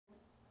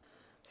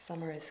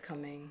Summer is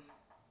coming.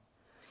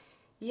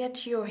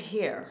 Yet you're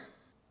here.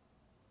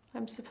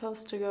 I'm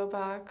supposed to go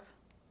back.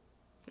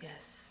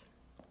 Yes.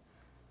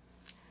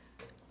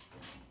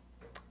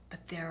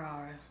 But there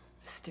are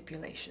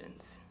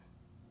stipulations.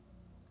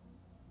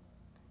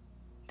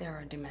 There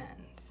are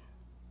demands.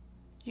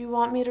 You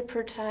want me to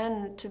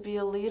pretend to be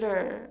a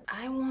leader.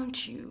 I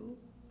want you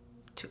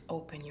to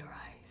open your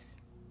eyes.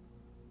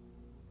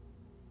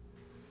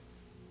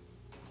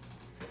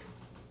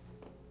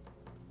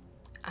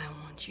 I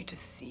want you to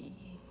see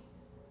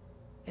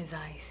as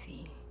I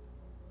see.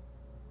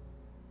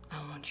 I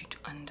want you to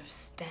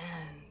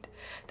understand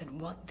that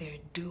what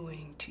they're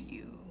doing to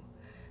you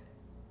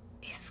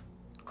is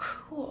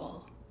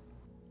cruel.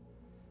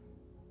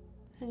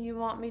 And you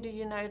want me to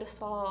unite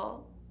us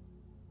all,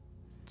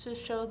 to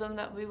show them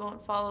that we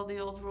won't follow the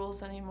old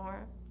rules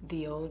anymore.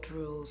 The old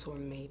rules were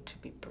made to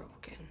be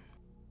broken.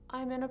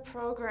 I'm in a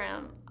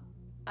program.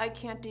 I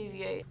can't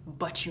deviate.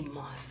 But you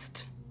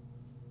must.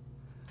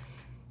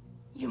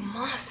 You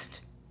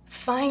must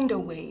find a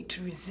way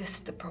to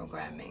resist the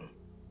programming.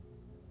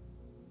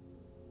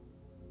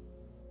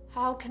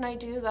 How can I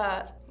do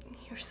that?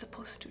 You're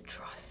supposed to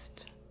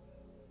trust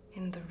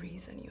in the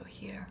reason you're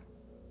here.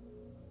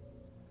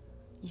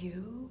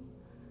 You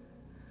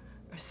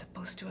are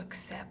supposed to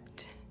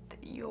accept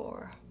that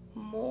you're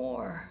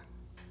more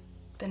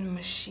than a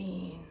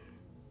machine.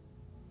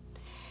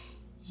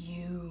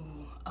 You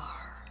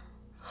are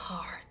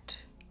heart.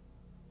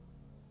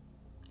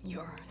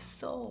 Your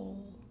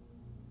soul.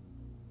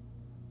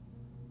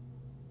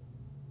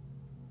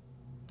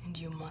 And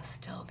you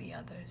must tell the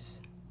others.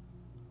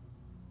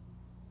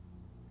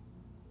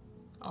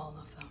 All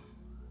of